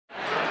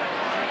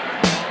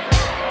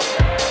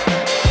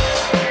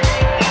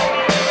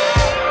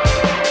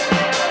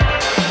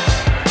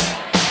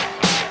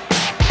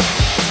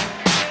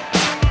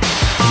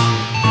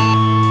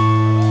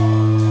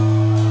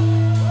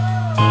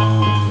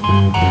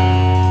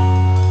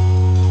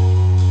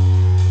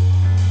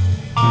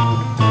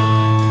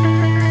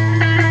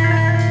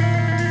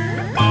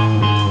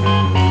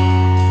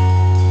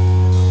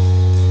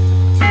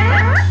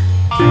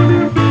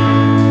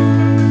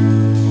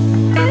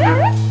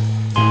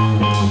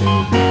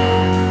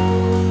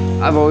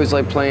I've always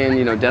liked playing,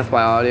 you know, Death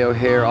by Audio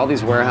here. All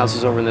these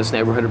warehouses over in this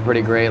neighborhood are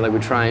pretty great. Like we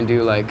try and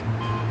do like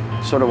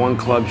sort of one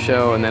club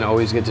show and then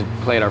always get to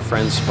play at our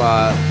friend's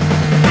spot.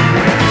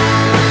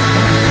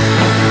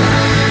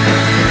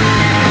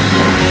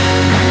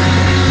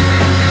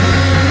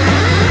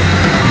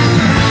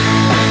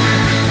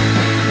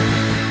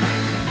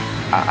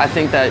 I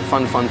think that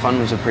fun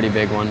was a pretty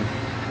big one.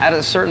 At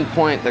a certain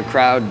point, the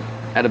crowd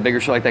at a bigger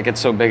show like that gets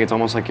so big, it's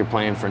almost like you're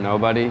playing for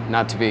nobody.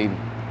 Not to be,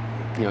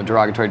 you know,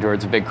 derogatory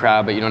towards a big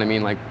crowd, but you know what I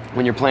mean? Like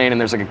when you're playing and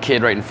there's like a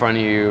kid right in front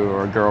of you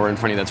or a girl right in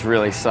front of you that's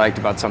really psyched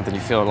about something,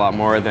 you feel it a lot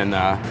more than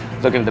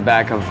looking at the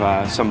back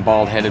of some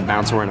bald-headed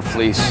bouncer wearing a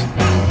fleece.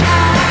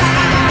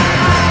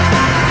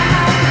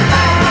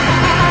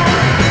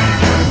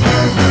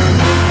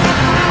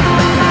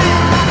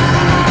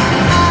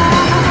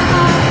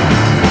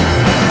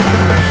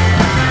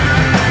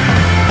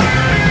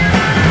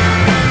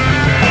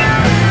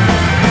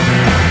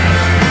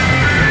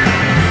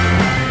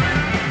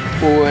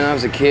 Well, when I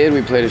was a kid,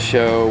 we played a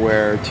show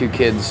where two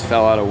kids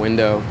fell out a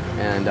window,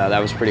 and that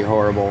was pretty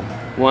horrible.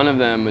 One of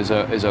them is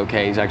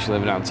okay. He's actually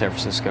living out in San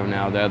Francisco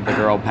now. The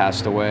girl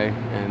passed away,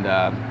 and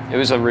it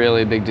was a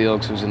really big deal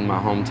because it was in my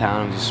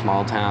hometown. It was a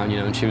small town, you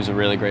know, and she was a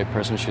really great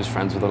person. She was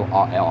friends with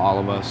all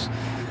of us.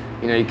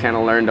 You know, you kind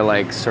of learn to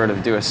like sort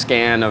of do a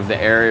scan of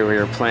the area where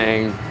you're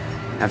playing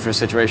after a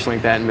situation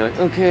like that and be like,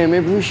 okay,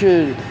 maybe we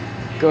should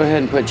go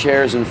ahead and put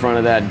chairs in front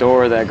of that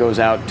door that goes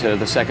out to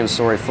the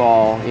second-story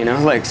fall, you know,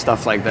 like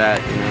stuff like that,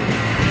 you know.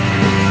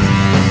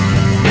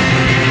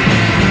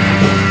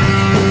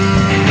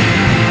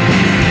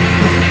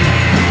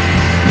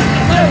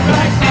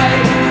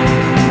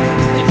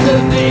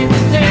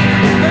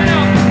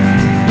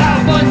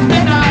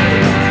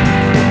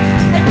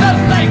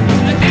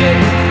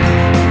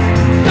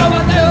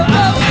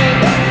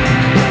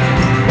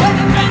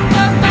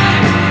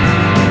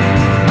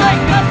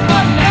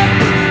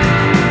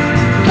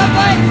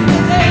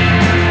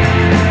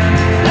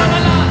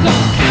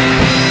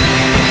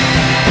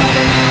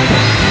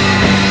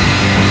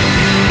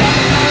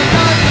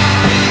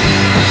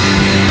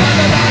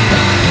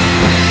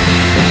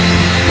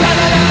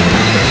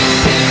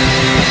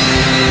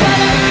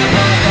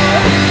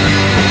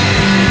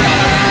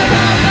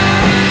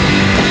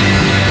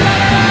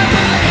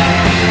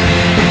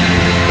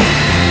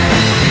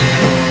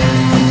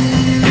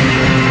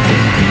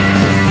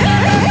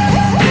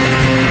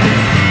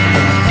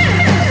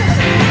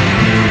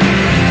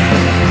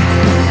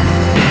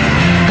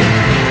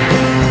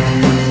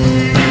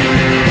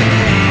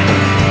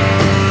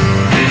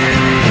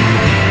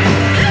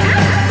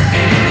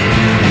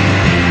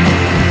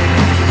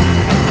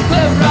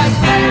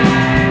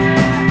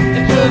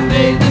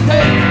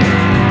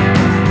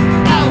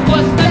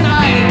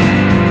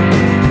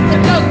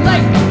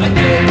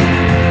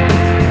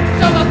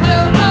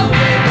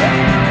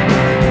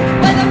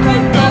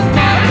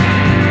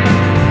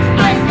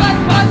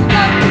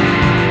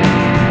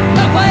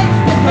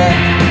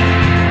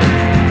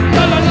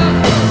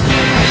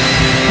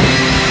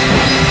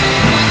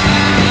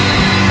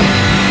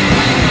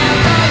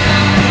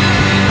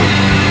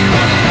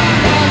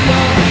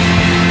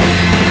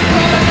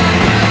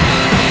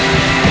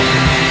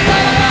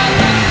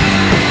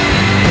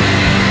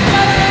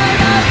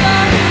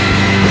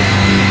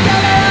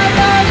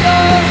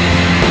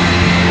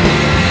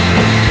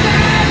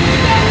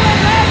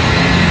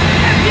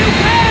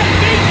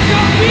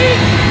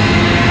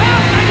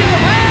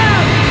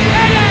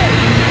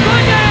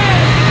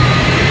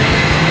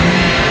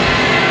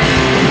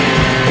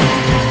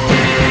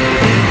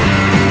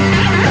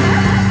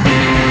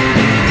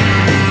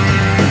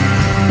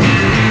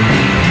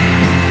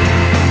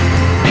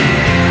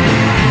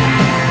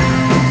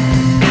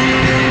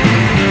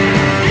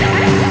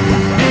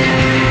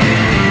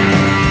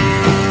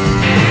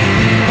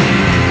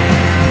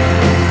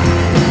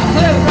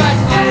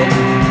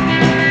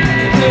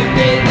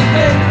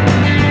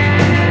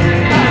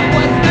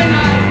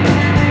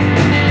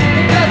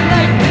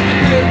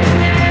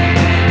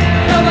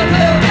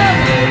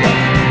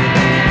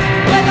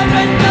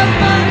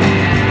 Of mine.